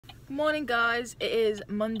Morning guys, it is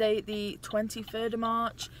Monday the 23rd of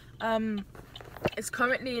March. It's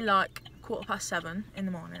currently like 7:15 in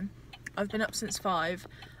the morning. I've been up since 5,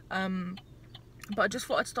 but I just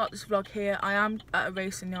thought I'd start this vlog here. I am at a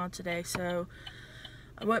racing yard today, so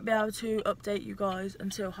I won't be able to update you guys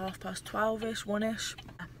until 12:30ish, 1ish.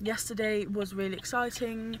 Yesterday was really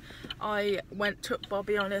exciting. I took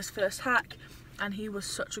Bobby on his first hack and he was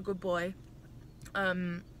such a good boy.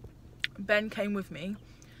 Ben came with me,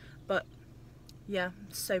 but yeah,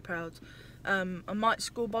 so proud. I might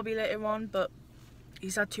school Bobby later on, but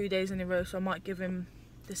he's had 2 days in a row, so I might give him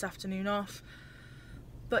this afternoon off.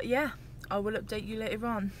 But yeah, I will update you later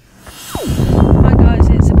on. Hi guys,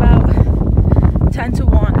 it's about 10 to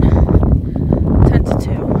 1, 10 to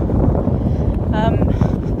 2.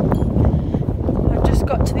 I just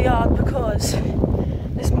got to the yard because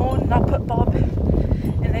this morning I put Bob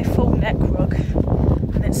in a full neck rug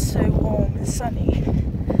and it's so warm and sunny.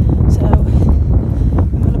 So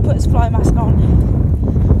I'm going to put his fly mask on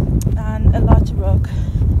and a lighter rug.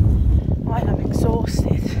 I am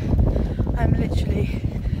exhausted. I'm literally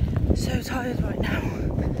so tired right now.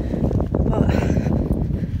 But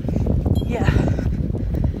yeah,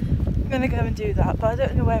 I'm going to go and do that, but I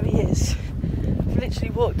don't know where he is. I've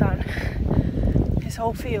literally walked down his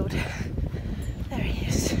whole field. There he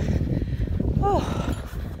is. Oh.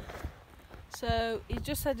 So he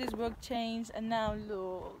just had his rug changed and now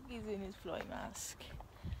look, he's in his fly mask.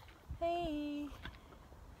 Hey,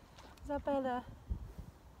 is that better?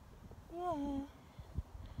 Yeah.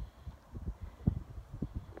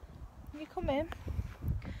 You come in.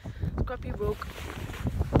 Let's grab your rug.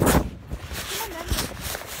 Come on then.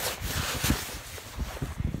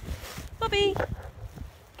 Bobby,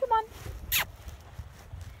 come on.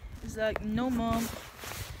 He's like, no mom,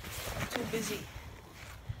 I'm too busy.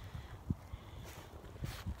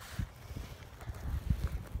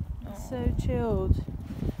 So chilled.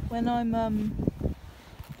 When I'm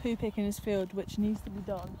poo picking his field, which needs to be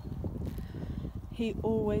done, he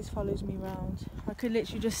always follows me around. I could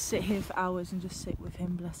literally just sit here for hours and just sit with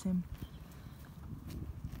him, bless him.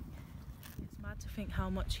 It's mad to think how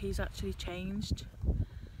much he's actually changed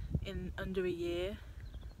in under a year.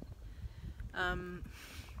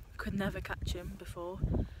 Could never catch him before.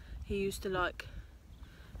 He used to like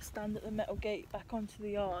stand at the metal gate back onto the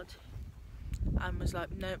yard and was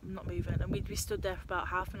like, no, I'm not moving, and we'd be stood there for about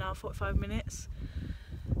half an hour, 45 minutes.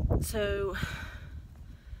 So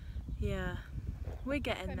yeah, we're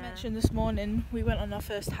getting there. I mentioned this morning we went on our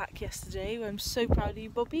first hack yesterday. I'm so proud of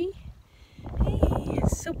you, Bobby. Hey,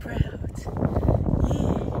 so proud.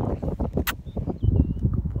 Yeah, good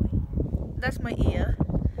boy. That's my ear.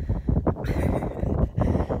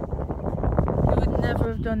 We would never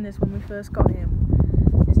have done this when we first got him.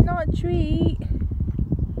 It's not a treat.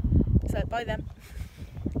 So bye then.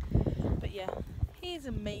 But yeah, he's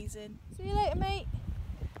amazing. See you later, mate.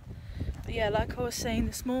 But yeah, like I was saying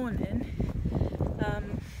this morning,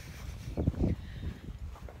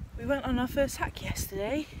 we went on our first hack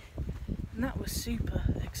yesterday and that was super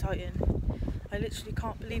exciting. I literally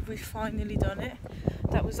can't believe we've finally done it.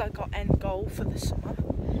 That was like our end goal for the summer.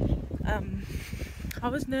 I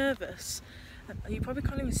was nervous. You probably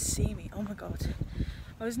can't even see me. Oh my god.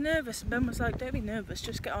 I was nervous and Ben was like, don't be nervous,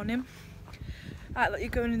 just get on him. Act like you're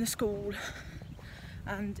going into school.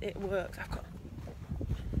 And it worked. I've got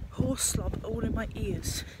horse slob all in my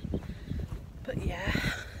ears. But yeah,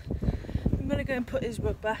 I'm going to go and put his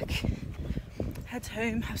rug back, head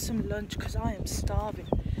home, have some lunch because I am starving.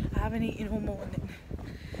 I haven't eaten all morning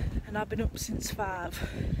and I've been up since 5.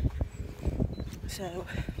 So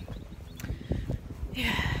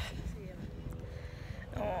yeah.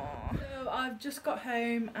 Aww. So I've just got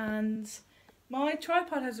home and my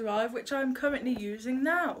tripod has arrived, which I'm currently using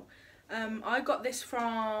now. I got this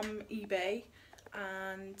from eBay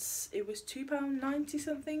and it was £2.90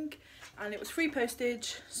 something and it was free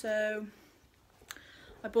postage, so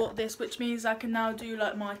I bought this, which means I can now do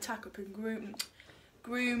like my tack up and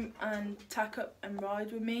groom and tack up and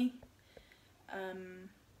ride with me, and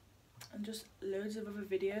just loads of other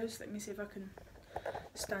videos. Let me see if I can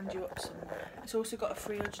stand you up somewhere. It's also got a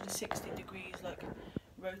 360 degrees like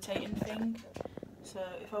rotating thing, so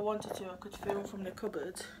if I wanted to I could film from the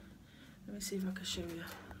cupboard. Let me see if I can show you.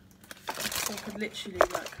 So I could literally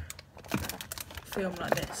like film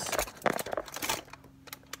like this,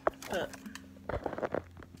 but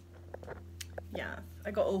yeah,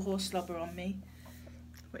 I got all horse slobber on me,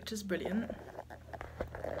 which is brilliant.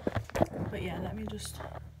 But yeah, let me just,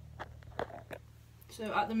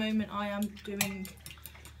 so at the moment I am doing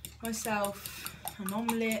myself an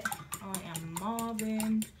omelette. I am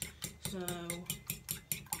Marvin, so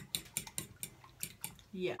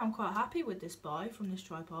yeah, I'm quite happy with this buy from this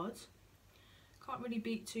tripod. Can't really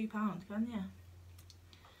beat £2, can you?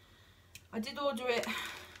 I did order it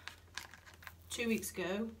 2 weeks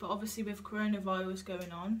ago, but obviously with coronavirus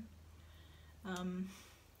going on,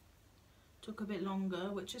 took a bit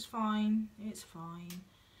longer, which is fine. It's fine.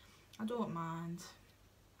 I don't mind.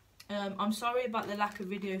 I'm sorry about the lack of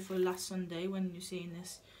video for last Sunday when you're seeing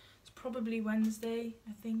this. It's probably Wednesday,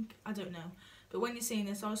 I think. I don't know. But when you're seeing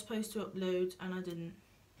this, I was supposed to upload and I didn't.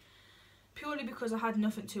 Purely because I had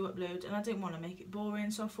nothing to upload and I didn't want to make it boring.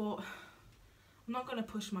 So I thought, I'm not going to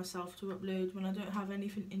push myself to upload when I don't have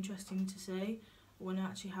anything interesting to say. Or when I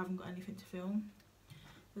actually haven't got anything to film.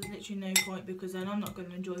 There's literally no point, because then I'm not going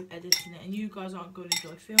to enjoy editing it. And you guys aren't going to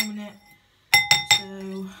enjoy filming it.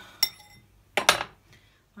 So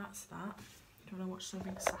that's that. Do you want to watch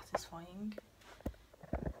something satisfying?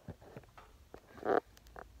 I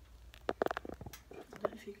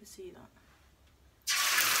don't know if you can see that.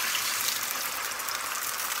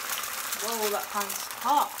 Whoa, that pan's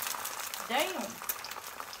hot. Damn.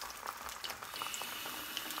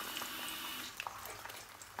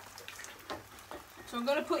 So I'm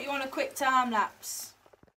going to put you on a quick time lapse.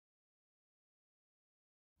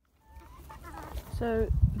 So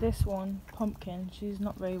this one, Pumpkin, she's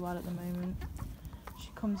not very well at the moment.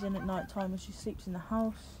 She comes in at night time and she sleeps in the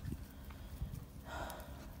house.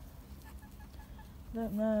 I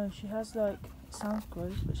don't know, she has like, it sounds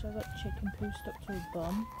gross, but she has like chicken poo stuck to her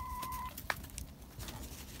bum.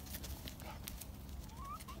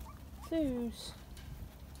 Zeus.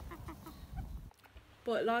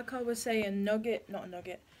 But like I was saying,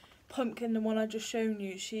 Pumpkin, the one I just shown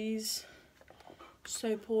you, she's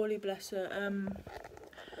so poorly, bless her.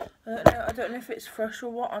 I don't know if it's thrush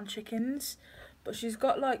or what on chickens, but she's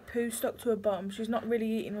got like poo stuck to her bum. She's not really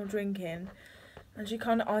eating or drinking, and she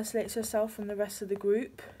kind of isolates herself from the rest of the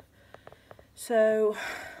group. So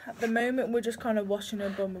at the moment we're just kind of washing her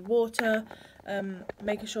bum with water,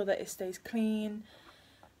 making sure that it stays clean.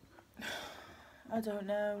 I don't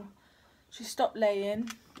know. She stopped laying,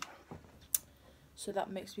 so that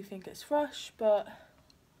makes me think it's thrush, but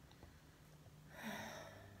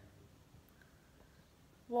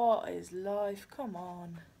what is life? Come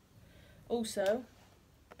on. Also,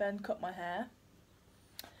 Ben cut my hair.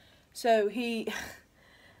 So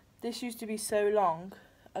this used to be so long,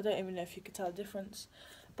 I don't even know if you could tell the difference,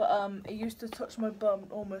 but it used to touch my bum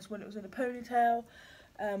almost when it was in a ponytail.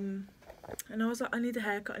 And I was like, I need a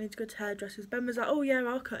haircut, I need to go to hairdressers. Ben was like, oh yeah,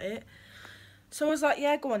 I'll cut it. So I was like,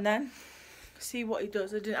 yeah, go on then. See what he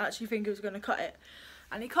does. I didn't actually think he was going to cut it.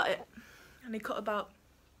 And he cut it. And he cut about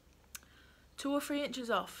 2 or 3 inches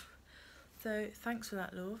off. So thanks for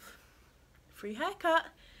that, love. Free haircut.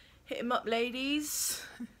 Hit him up, ladies.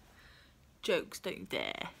 Jokes, don't you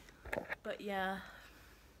dare. But yeah.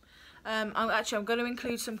 I'm going to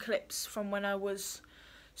include some clips from when I was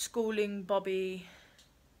schooling Bobby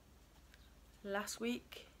last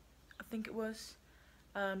week, I think it was.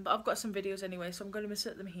 But I've got some videos anyway, so I'm going to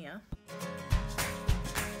insert them here.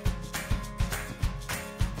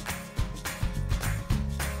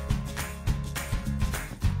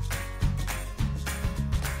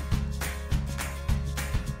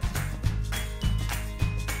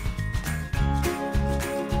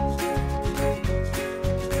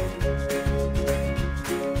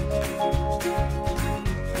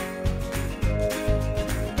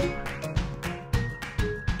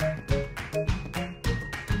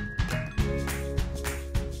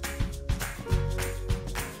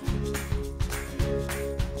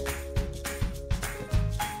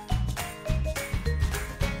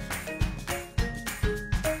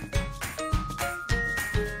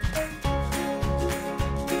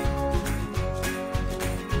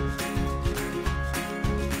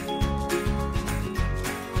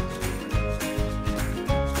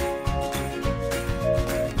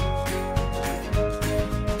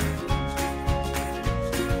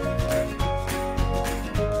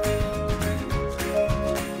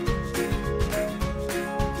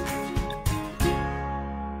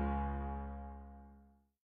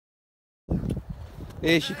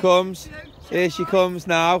 Here she comes. Here she comes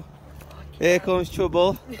now. Here comes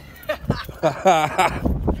trouble.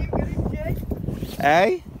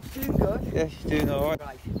 Hey? Doing good. Yeah, she's doing alright.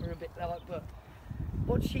 Right, we're a bit like, but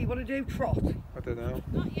what does she want to do? Trot? I don't know.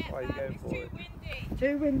 Not yet, Why are you going it's for too it? windy.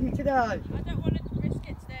 Too windy today. I don't want to risk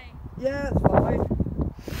it today. Yeah, that's fine.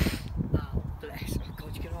 Oh, bless. Oh,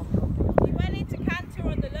 God, you get on. He went into Cantor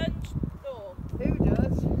on the lunch door. Who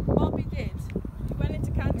does? Bobby did. He went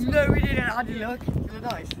into Cantor. No, we didn't. How did it look? Did it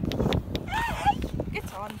nice?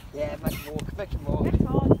 Get on. Yeah, make him walk. Make him walk. Get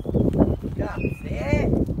on. That's it.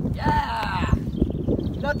 Yeah.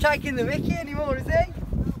 Not taking the mickey anymore, is he?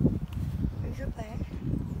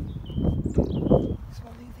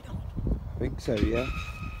 so, yeah.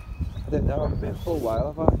 I don't know, I've been for a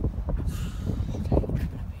while, have I?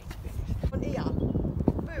 On here,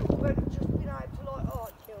 Bill, we've just been out to like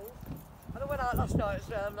art kills. And I went out last night as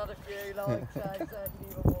well, another few, like, so even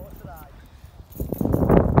more today.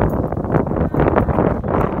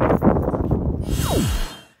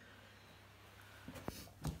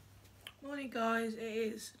 Morning guys, it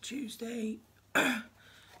is Tuesday the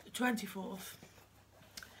 24th.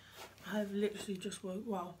 I've literally just woke,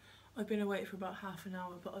 well, I've been awake for about half an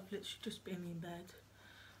hour, but I've literally just been in bed.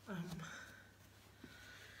 I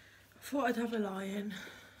thought I'd have a lie-in.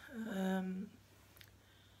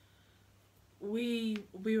 We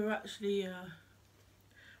were actually,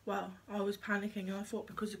 well, I was panicking and I thought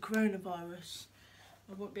because of coronavirus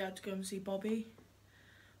I wouldn't be able to go and see Bobby,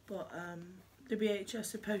 but the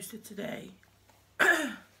BHS have posted today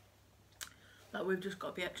that we've just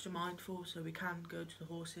got to be extra mindful so we can go to the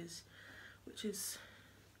horses, which is,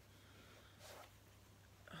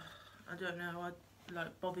 I don't know,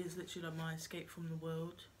 like Bobby's literally like my escape from the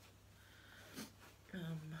world.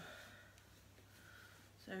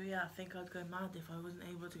 So yeah, I think I'd go mad if I wasn't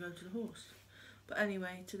able to go to the horse. But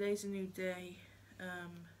anyway, today's a new day.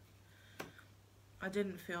 I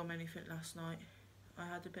didn't film anything last night. I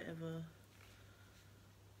had a bit of a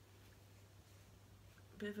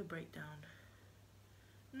breakdown.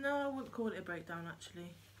 No, I wouldn't call it a breakdown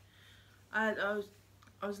actually. I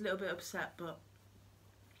was a little bit upset, but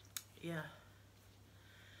yeah.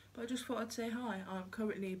 But I just thought I'd say hi. I'm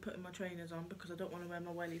currently putting my trainers on because I don't want to wear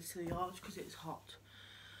my wellies to the yard because it's hot.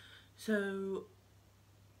 So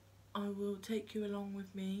I will take you along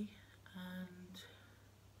with me and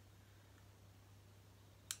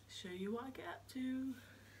show you what I get up to.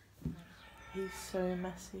 He's so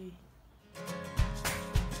messy.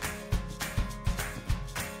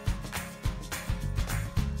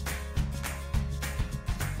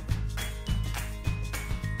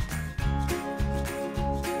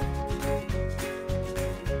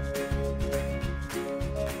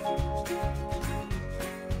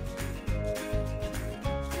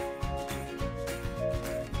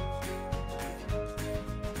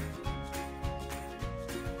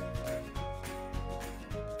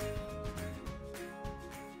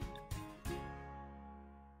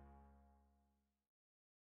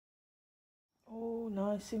 Oh,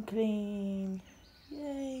 nice and clean.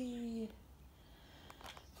 Yay.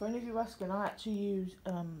 For any of you asking, I actually use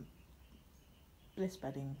bliss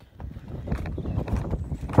bedding.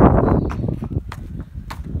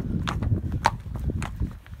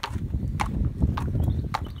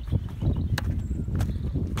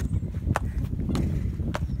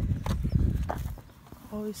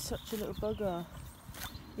 Oh, he's such a little bugger.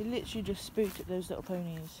 He literally just spooked at those little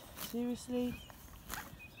ponies. Seriously?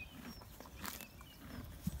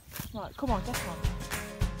 Right, come on, get on.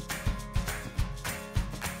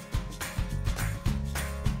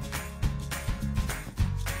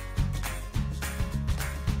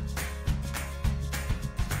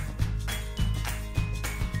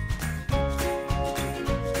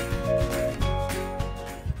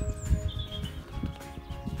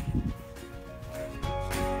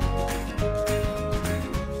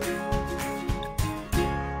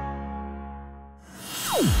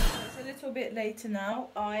 Bit later now.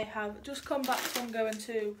 I have just come back from going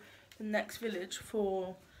to the next village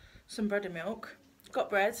for some bread and milk. Got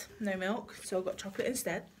bread, no milk, so I got chocolate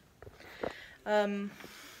instead.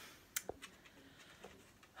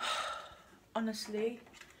 Honestly,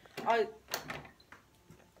 I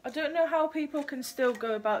don't know how people can still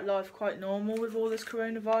go about life quite normal with all this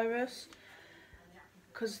coronavirus,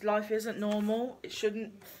 because life isn't normal. It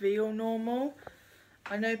shouldn't feel normal.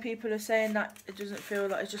 I know people are saying that it doesn't feel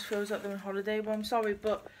like, it just feels like they're on holiday, but I'm sorry,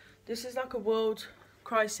 but this is like a world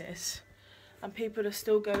crisis and people are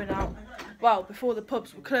still going out. Well, before the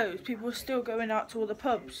pubs were closed, people were still going out to all the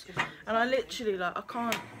pubs, and I literally, like, I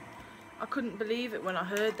couldn't believe it when I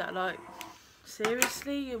heard that. Like,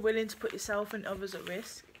 seriously, you're willing to put yourself and others at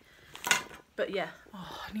risk? But yeah,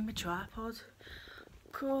 oh, I need my tripod.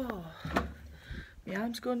 Cool. My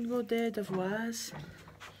arm's gonna go dead otherwise.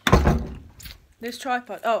 This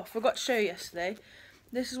tripod, oh, forgot to show you yesterday.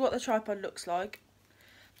 This is what the tripod looks like.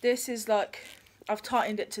 This is like, I've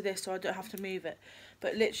tightened it to this so I don't have to move it.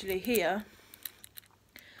 But literally here,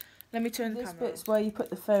 let me turn the camera on. This bit's where you put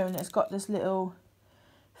the phone. It's got this little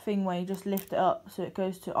thing where you just lift it up so it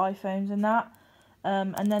goes to iPhones and that.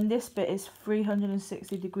 And then this bit is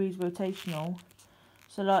 360 degrees rotational.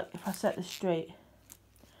 So like, if I set this straight,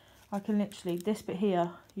 I can literally, this bit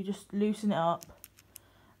here, you just loosen it up.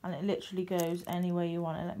 And it literally goes any way you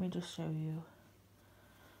want it. Let me just show you.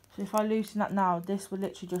 So if I loosen that now, this will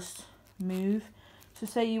literally just move. So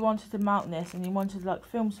say you wanted to mount this and you wanted to like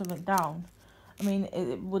film something down. I mean,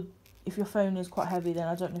 it would, if your phone is quite heavy, then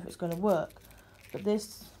I don't know if it's going to work. But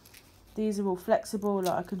these are all flexible,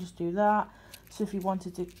 like I can just do that. So if you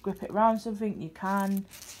wanted to grip it around something, you can.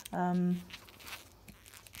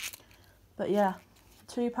 But yeah,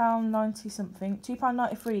 £2.90 something,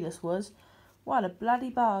 £2.93 this was. What a bloody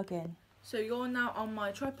bargain. So you're now on my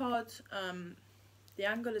tripod. The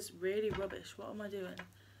angle is really rubbish. What am I doing?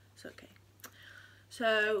 It's okay.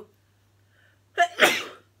 So,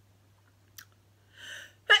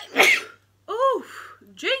 oh,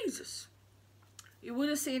 Jesus. You would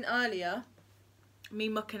have seen earlier me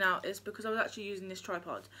mucking out is because I was actually using this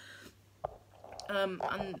tripod.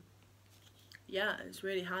 And yeah, it's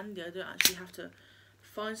really handy. I don't actually have to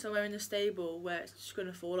find somewhere in the stable where it's just going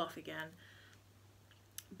to fall off again.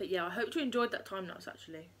 But yeah, I hope you enjoyed that time lapse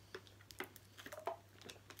actually.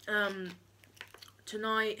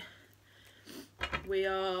 Tonight we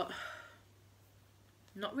are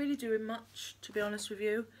not really doing much, to be honest with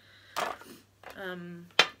you.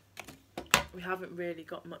 We haven't really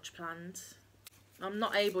got much planned. I'm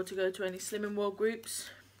not able to go to any Slimming World groups,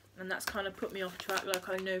 and that's kind of put me off track. Like,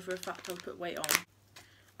 I know for a fact I've put weight on.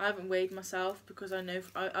 I haven't weighed myself because I know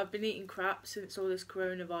I've been eating crap since all this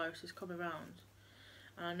coronavirus has come around,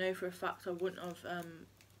 and I know for a fact I wouldn't have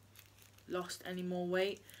lost any more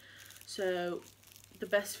weight. So the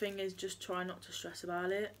best thing is just try not to stress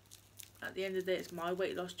about it. At the end of the day, it's my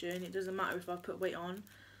weight loss journey. It doesn't matter if I put weight on.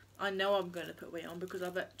 I know I'm going to put weight on because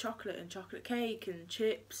I've had chocolate and chocolate cake and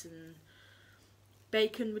chips and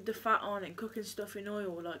bacon with the fat on and cooking stuff in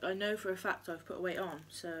oil. Like, I know for a fact I've put weight on.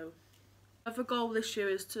 So my other goal this year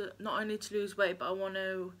is to not only to lose weight, but I want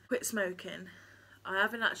to quit smoking. I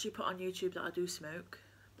haven't actually put on YouTube that I do smoke,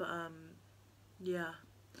 but yeah,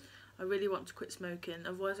 I really want to quit smoking.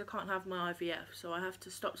 Otherwise I can't have my IVF, so I have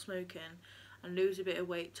to stop smoking and lose a bit of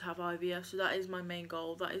weight to have IVF. So that is my main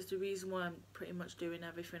goal. That is the reason why I'm pretty much doing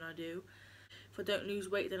everything I do. If I don't lose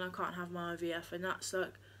weight, then I can't have my IVF, and that's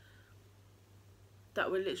like,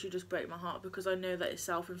 that would literally just break my heart because I know that it's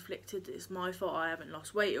self-inflicted. It's my fault I haven't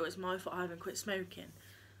lost weight, or it's my fault I haven't quit smoking.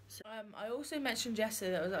 So, I also mentioned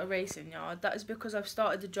yesterday that I was at a racing yard. That is because I've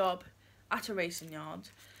started a job at a racing yard.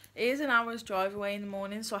 It is an hour's drive away in the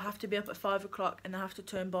morning, so I have to be up at 5 o'clock and I have to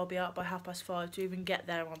turn Bobby out by 5:30 to even get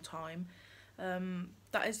there on time.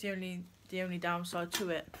 That is the only downside to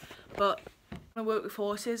it. But I work with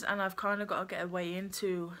horses, and I've kind of got to get a way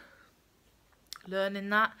into learning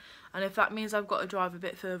that. And if that means I've got to drive a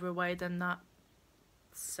bit further away than that,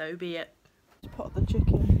 so be it. Let's put the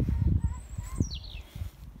chicken.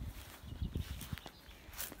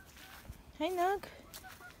 Hey, Nug.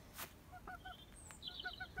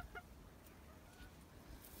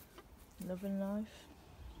 Loving life.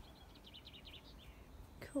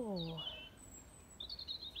 Cool.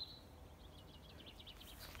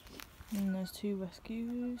 And there's 2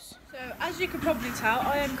 rescues. So, as you can probably tell,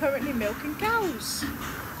 I am currently milking cows.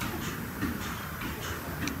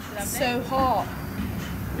 Lovely. So hot.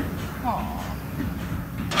 Aww.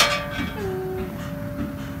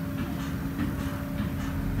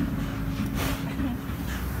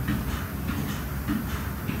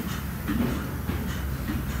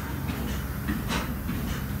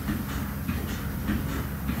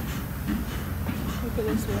 Look at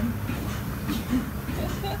this one.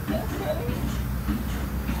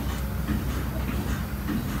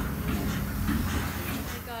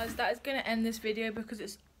 Hey guys, that is going to end this video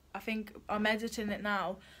because I think I'm editing it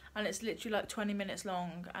now and it's literally like 20 minutes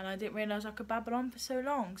long, and I didn't realise I could babble on for so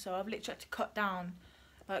long, so I've literally had to cut down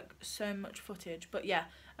like so much footage. But yeah,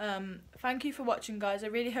 thank you for watching guys. I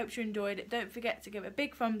really hope you enjoyed it. Don't forget to give it a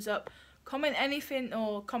big thumbs up, comment anything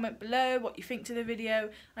or comment below what you think to the video,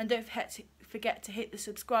 and don't forget to hit the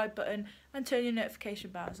subscribe button and turn your notification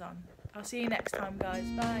bells on. I'll see you next time guys.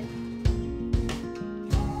 Bye.